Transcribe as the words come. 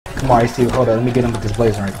Come on, see. Hold on, let me get him with this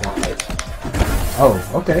blazer right there. Oh,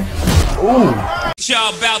 okay. Ooh.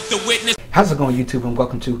 Y'all about to witness. How's it going, YouTube? And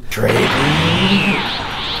welcome to Tre'ku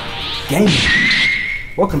Gaming.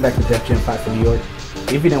 Welcome back to Def Jam 5 from New York.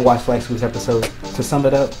 If you didn't watch last week's episode, to sum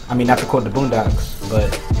it up, I mean, not to quote the Boondocks,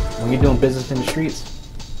 but when you're doing business in the streets,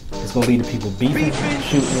 it's gonna lead to people beefing,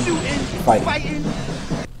 shooting, fighting.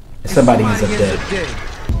 And somebody ends up dead.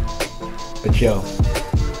 But yo,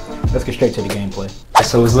 let's get straight to the gameplay.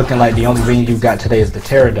 So it's looking like the only ring you got today is the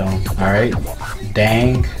Terradome, alright?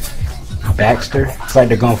 Dang. Baxter. It's like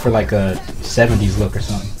they're going for like a 70s look or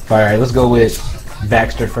something. Alright, let's go with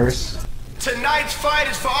Baxter first. Tonight's fight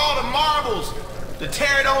is for all the marbles. The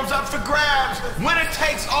Terradome's up for grabs. Winner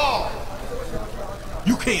takes all.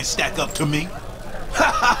 You can't stack up to me.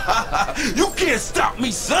 You can't stop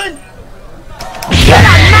me, son. Get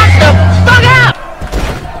a knock the fuck out!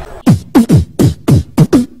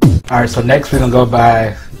 Alright, so next we're gonna go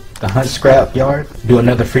by the Hunt Scrap Yard. Do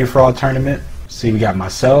another free-for-all tournament. See, we got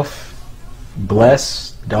myself,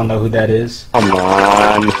 Bless. Don't know who that is. Come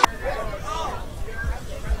on.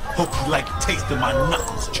 Hope you like the taste of my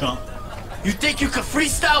knuckles, chump. You think you could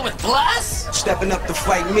freestyle with Blast? Stepping up to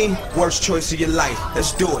fight me, worst choice of your life.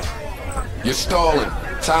 Let's do it. You're stalling.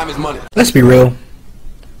 Time is money. Let's be real.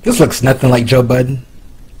 This looks nothing like Joe Budden.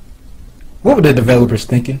 What were the developers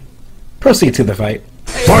thinking? Proceed to the fight.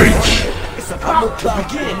 Fight! It's about to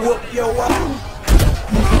begin. Whoop your ass.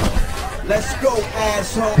 Let's go,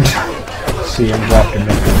 asshole. See, I'm walking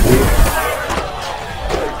back.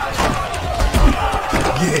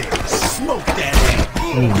 Yeah, smoke that ass.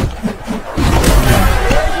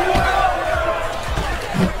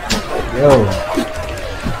 Yo.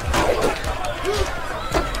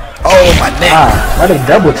 Oh, my neck. Ah, why they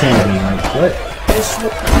double teaming me? Like, what?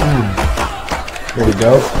 Here we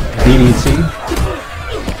go. DDT.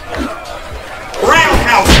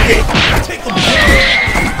 Roundhouse kick. Take them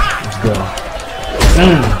Let's go.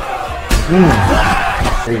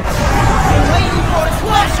 Great.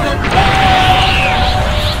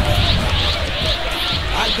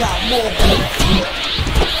 I got more.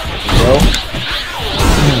 Go.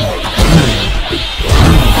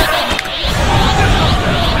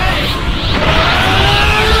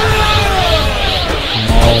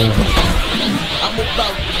 I'm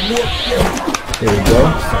about to whoop you. There we go.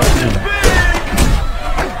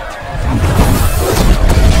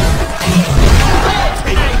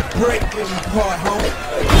 Breaking part, homie.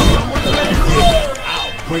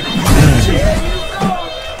 I'll break you.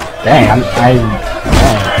 Dang, I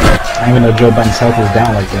didn't even know Joe Budden's health was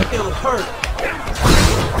down like that. It'll hurt.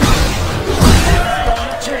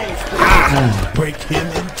 break him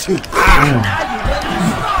in two.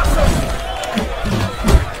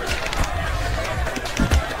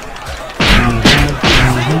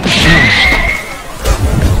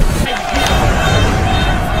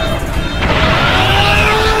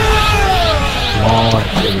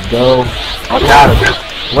 There we go. I got him.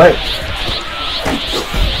 What?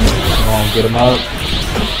 Come on, get him up.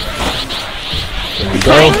 There we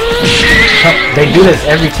go. They do this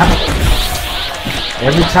every time.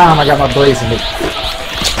 Every time I got my blaze in it.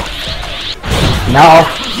 No.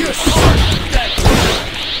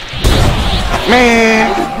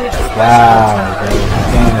 Man. Wow, bro. This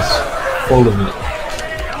game is full of it.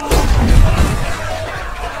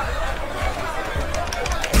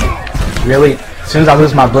 Really? As soon as I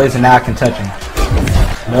lose my blaze and now I can touch him.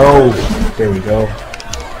 No. There we go.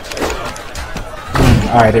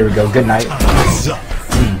 Alright, there we go. Good night.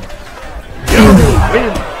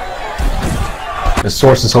 The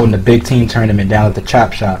Source is holding a big team tournament down at the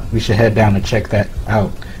Chop Shop. We should head down and check that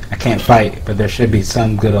out. I can't fight, but there should be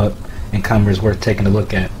some good up-and-comers worth taking a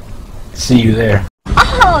look at. See you there.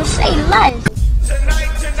 Oh, say less.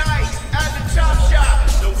 Tonight, at the Chop Shop,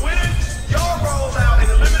 the winners, y'all roll out in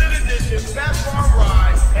a limited edition Fat Farm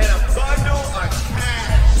Ride and a bundle of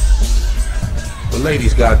cash. The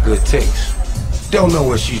lady's got good taste. Don't know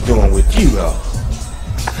what she's doing with you, though.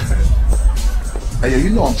 Hey,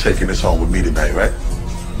 you know I'm taking this home with me tonight, right?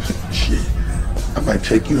 Shit, I might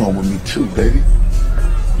take you home with me too, baby.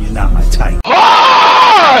 You're not my type.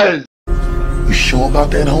 You sure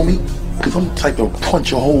about that, homie? Cause I'm the type to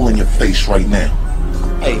punch a hole in your face right now.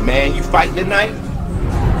 Hey man, you fighting tonight?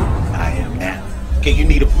 I am now. Okay, you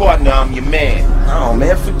need a partner, I'm your man. Oh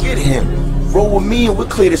man, forget him. Roll with me and we'll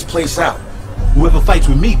clear this place out. Whoever fights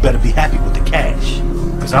with me better be happy with the cash,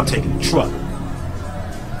 because I'm taking the truck.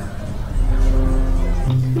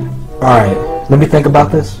 Alright, let me think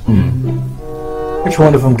about this. Which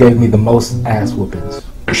one of them gave me the most ass whoopings?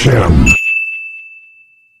 Cashapp.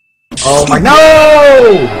 Oh my no!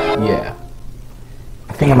 Yeah.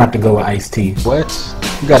 I think I'm about to go with Ice-T. What?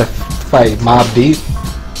 You gotta fight Mobb Deep.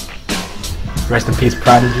 Rest in peace,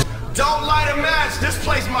 Prodigy. Don't light a match. This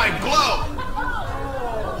place might blow.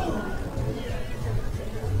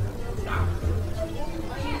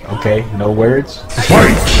 Okay, no words. Go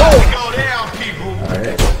down, people.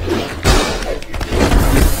 Alright.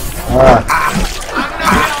 I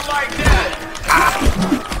know you don't like that.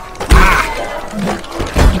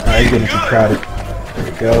 Alright, getting too crowded. There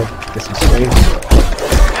we go. Get some space.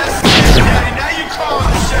 That's it, Daddy. Now you call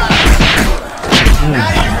the shot.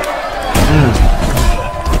 Now you.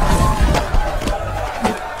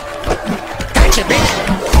 Gotcha, bitch.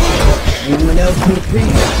 Anyone else in the pig?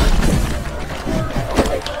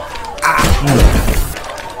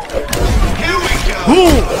 Here we go.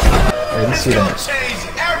 Hey, let's see Gonna that. change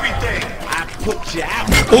everything. I put you out.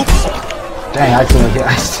 Dang, I couldn't get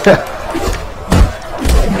Ice.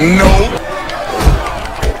 No.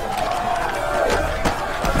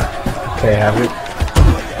 Okay, have it.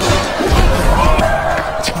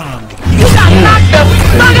 You got knocked the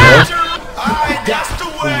fuck out. Alright, that's the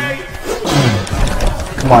way.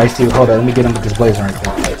 Come on, Ice-T, hold on, let me get him with this blazer right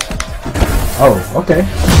there. Oh, okay.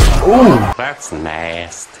 Ooh. That's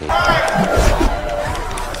nasty. Gotcha,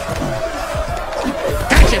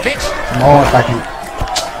 bitch. Come on, if I can.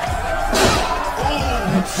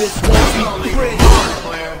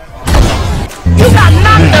 You got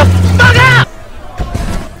knocked the fuck out.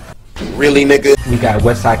 Really, nigga? We got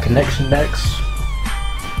West Side Connection next.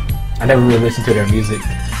 I never really listened to their music.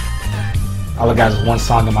 All I got is one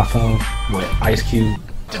song on my phone with Ice Cube.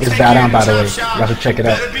 It's Bow Down, by the way. Y'all should check it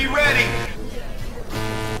out. Better be ready.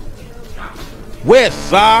 West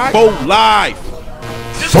Side for life.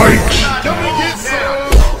 Fight!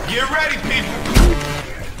 Get ready, people.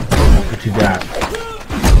 What you got?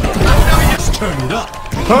 Turn it up.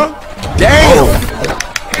 Huh? Damn.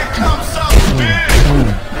 Here comes something big.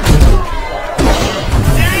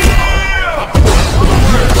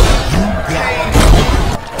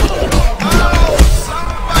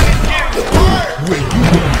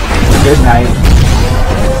 Good night.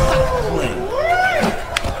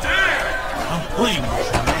 I'm playing with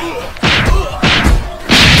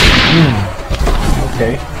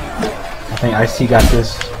Okay. I think Ice-T got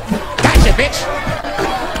this. Gotcha, bitch.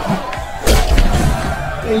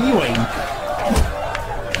 you. You ain't.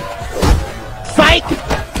 Fight.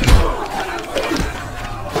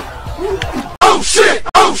 Oh shit!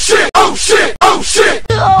 Oh shit! Oh shit! Oh shit!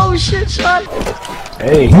 Oh shit, son.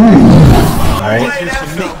 Hey. Alright.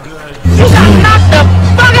 You got knocked the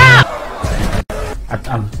fuck out.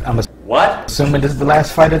 I'm assuming this is the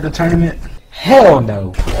last fight of the tournament? Hell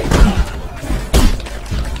no.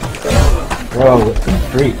 Bro, what the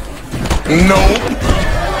freak? No.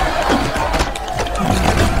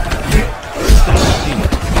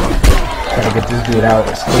 Gotta get this dude out.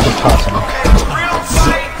 It's still tossing.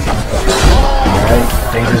 Alright,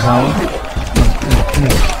 danger zone.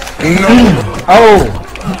 No. Oh!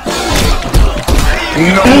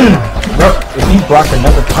 No. Bro, if he blocked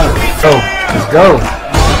another punch. Go. Let's go.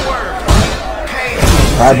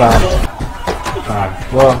 Bye bye.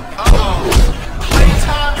 Well.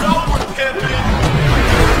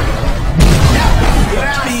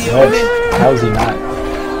 What? How is he not?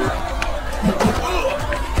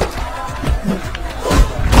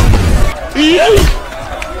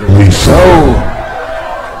 So.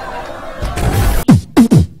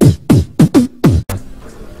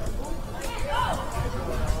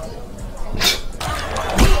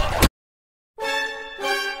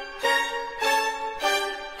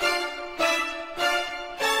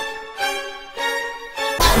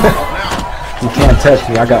 You can't touch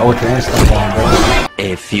me. I got Ultra Instinct on, bro.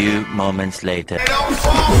 A few moments later.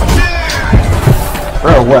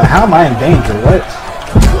 Bro, what? How am I in danger? What?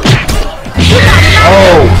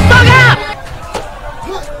 Oh! Fuck out.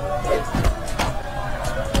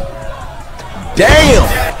 Damn!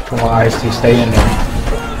 Come on, Ice-T, stay in there.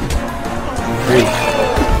 3.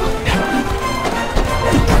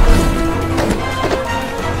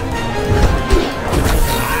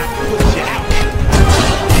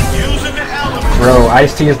 Bro,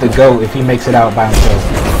 Ice-T is the GOAT if he makes it out by himself.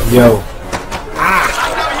 Yo.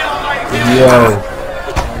 Yo.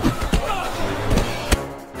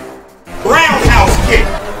 Roundhouse kick.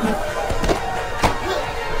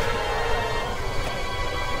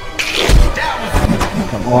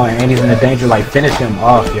 Come on, and he's in the danger, like, finish him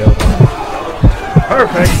off, yo.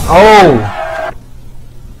 Perfect. Oh!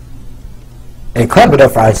 Hey, clap it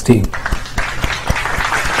up for Ice-T.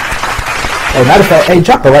 Hey, matter of fact, hey,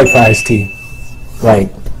 drop the right for Ice-T.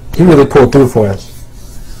 Like, he really pulled through for us.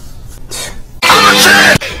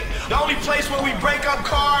 The only place where we break up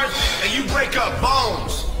cars and you break up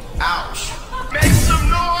bones.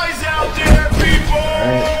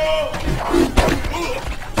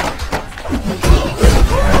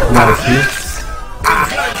 Not a few.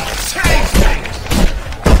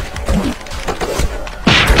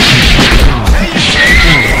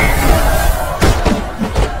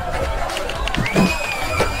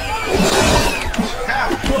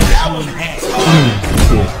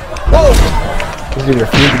 Is it your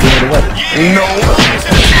food to get it away? No.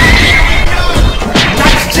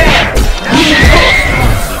 Nice jab.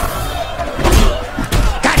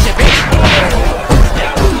 Gotcha, bitch.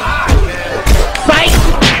 Fight.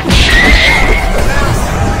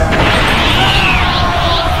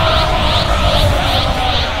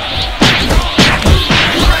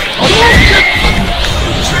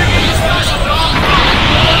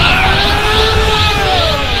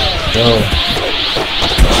 Yo.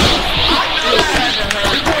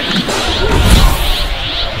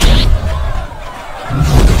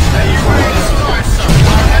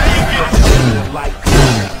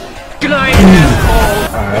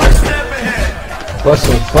 Bust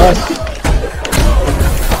some bust.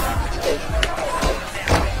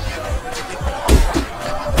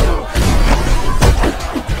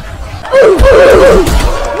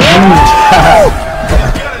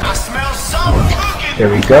 There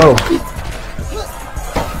we go.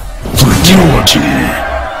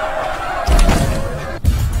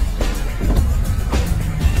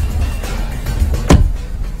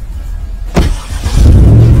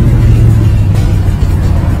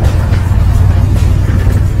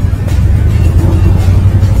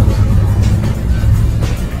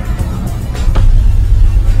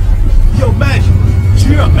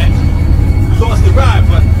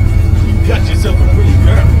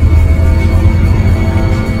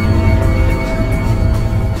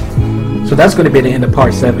 So that's going to be the end of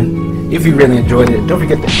part 7. If you really enjoyed it, don't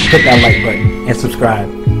forget to hit that like button and subscribe.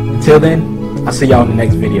 Until then, I'll see y'all in the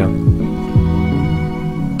next video.